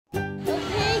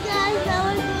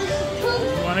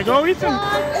Wanna go, Ethan?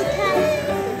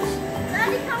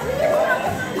 Daddy, can we get home?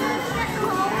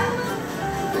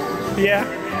 Yeah.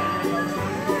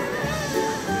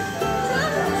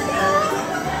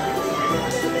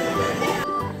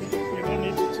 You don't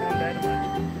need to turn that much.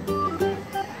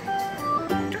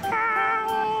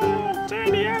 Oh, turn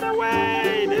the other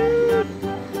way, dude.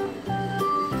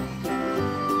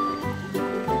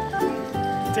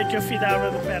 Take your feet out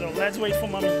of the pedal. Let's wait for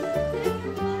mommy.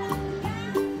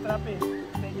 Stop it.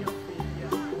 Take your feet.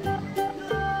 Yeah.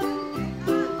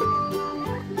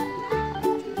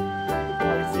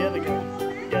 Oh, it's the other guy.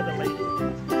 The other lady.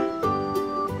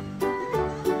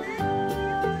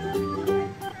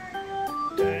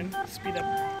 Turn. Speed up.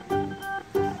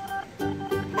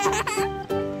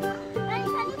 Daddy,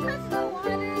 can you touch the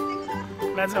water?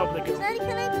 Let's help the girl. Daddy,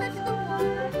 can I touch the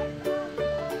water?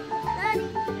 Daddy,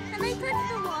 can I touch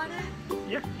the water?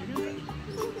 Yeah, you do that.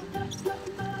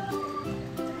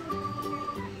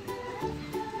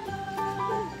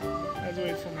 Let's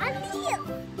wait for I mommy. leave.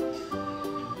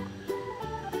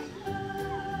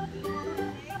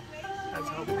 Let's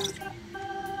help her.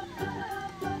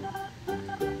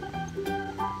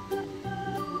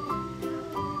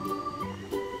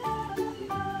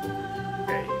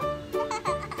 Okay.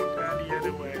 Turn the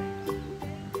other way.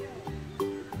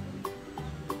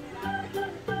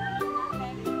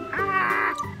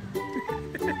 Ah!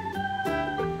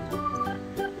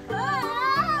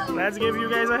 Let's give you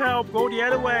guys a help. Go the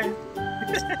other way.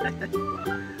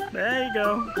 There you go.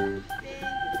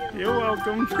 You're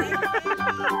welcome.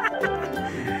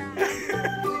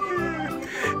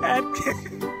 And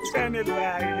turn it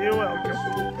back. You're welcome.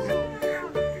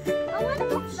 I want to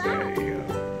go There back. you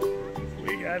go.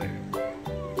 We got it.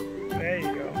 There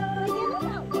you go.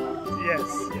 Yes,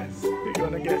 yes. We're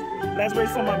gonna get. Let's wait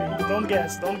for mommy. Don't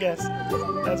guess. Don't guess.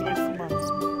 Let's wait for mommy.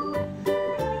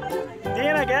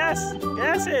 Dina, guess.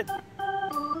 Guess it.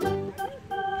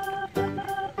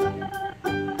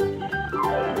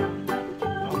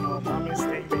 Oh no, mommy's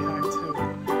staying behind too.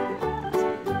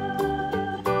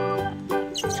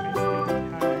 Mommy's staying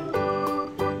behind.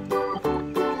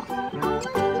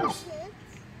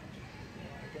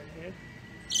 Get hit.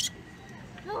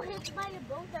 No, hit by a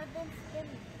boat and then spin.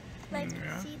 Like,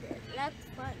 Yeah. see that? That's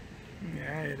fun.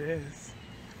 Yeah, it is.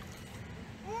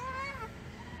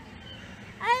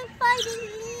 I'm fighting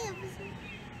leaves.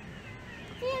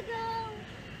 Here you go.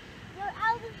 You're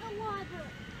out of the water.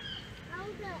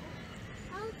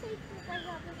 I'll take you guys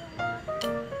out of the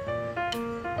water.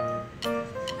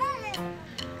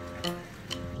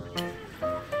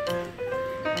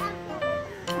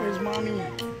 Where's mommy?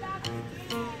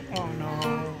 Oh no.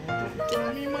 Don't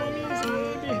tell me mommy's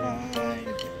way behind.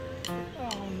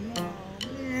 Oh no,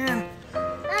 man.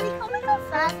 Daddy, can we go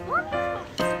fast?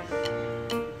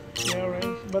 Yeah,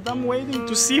 right. But I'm waiting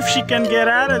to see if she can get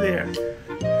out of there.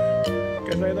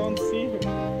 Because I don't see her.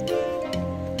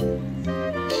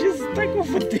 She's stuck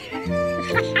over there.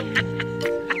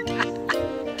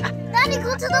 Daddy,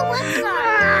 go to the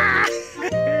website.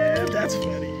 That's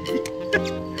funny.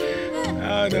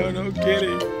 Oh no, no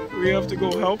kidding. We have to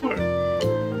go help her.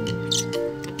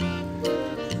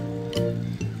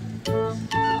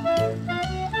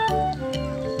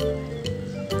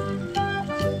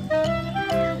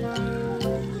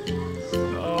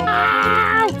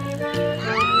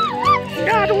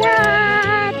 Got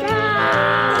wet!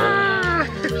 Ah!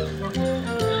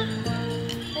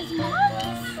 Is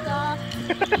mom stuck?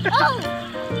 Oh!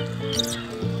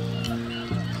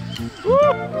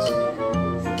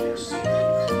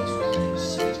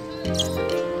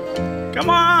 Come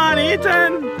on,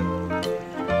 Ethan!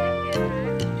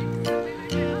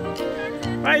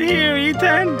 Right here,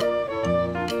 Ethan!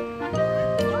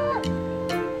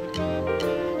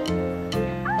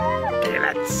 Okay,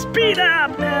 let's speed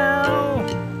up now!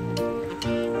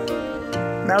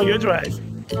 Now you drive.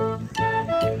 No,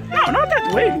 not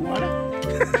that way, Luana.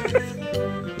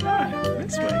 Ah,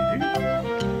 this way, dude.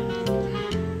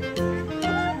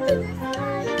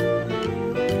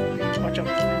 Watch out,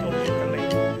 don't hit the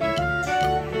lane.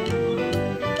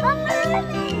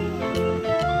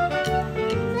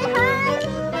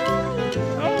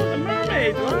 Oh, the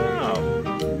mermaid, wow.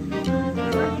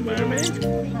 Is that the mermaid?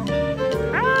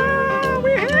 Ah,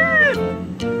 we hit!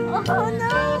 Oh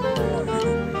no!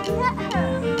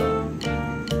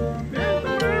 There's the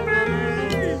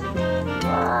mermaid!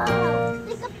 Wow!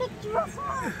 Take a picture of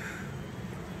her!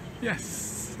 Yes,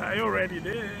 I already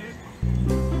did.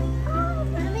 Oh,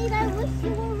 Mermaid, I wish you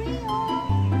were real!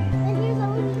 And here's a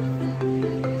leaf.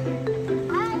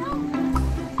 I don't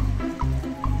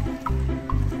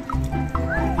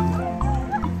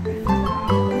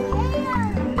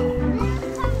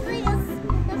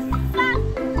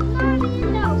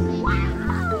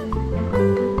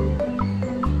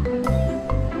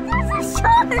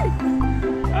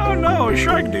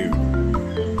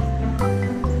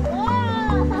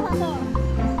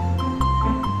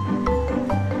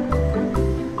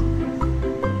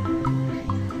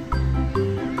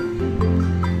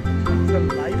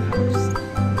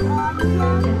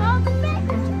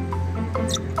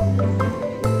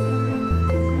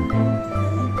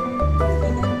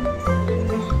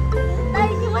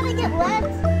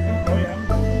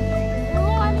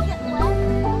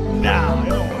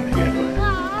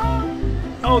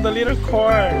the little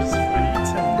cars for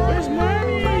Ethan. Where's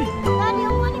Mommy? Daddy,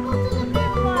 I want to go to the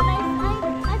big one.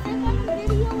 I think on the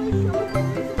video it shows that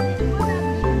there's a big one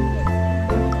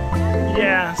that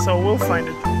Yeah, so we'll find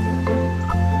it.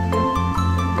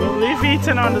 We'll leave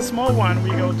Ethan on the small one. We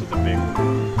go to the big one.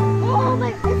 Oh,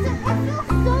 but it feels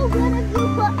so good if you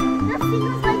put your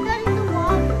fingers like that in the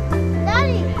water.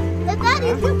 Daddy,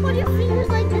 if you put your fingers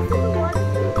like this in the water.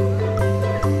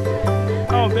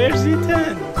 Oh, there's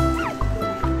Ethan.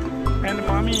 And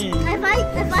Mommy. If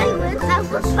I win, I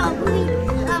will probably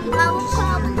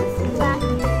splash.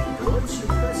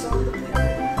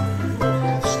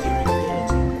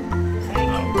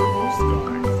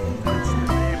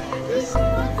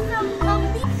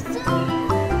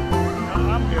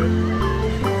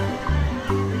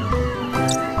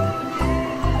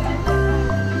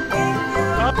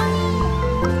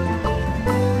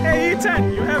 Ethan,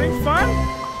 you having fun?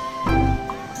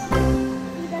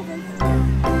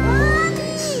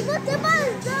 Mommy, look at my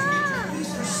dog.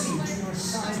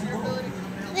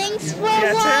 Thanks for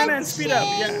watching. Turn and speed up.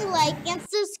 Yeah. Like and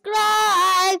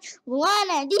subscribe.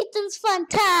 Luana and Ethan's Fun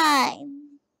Time.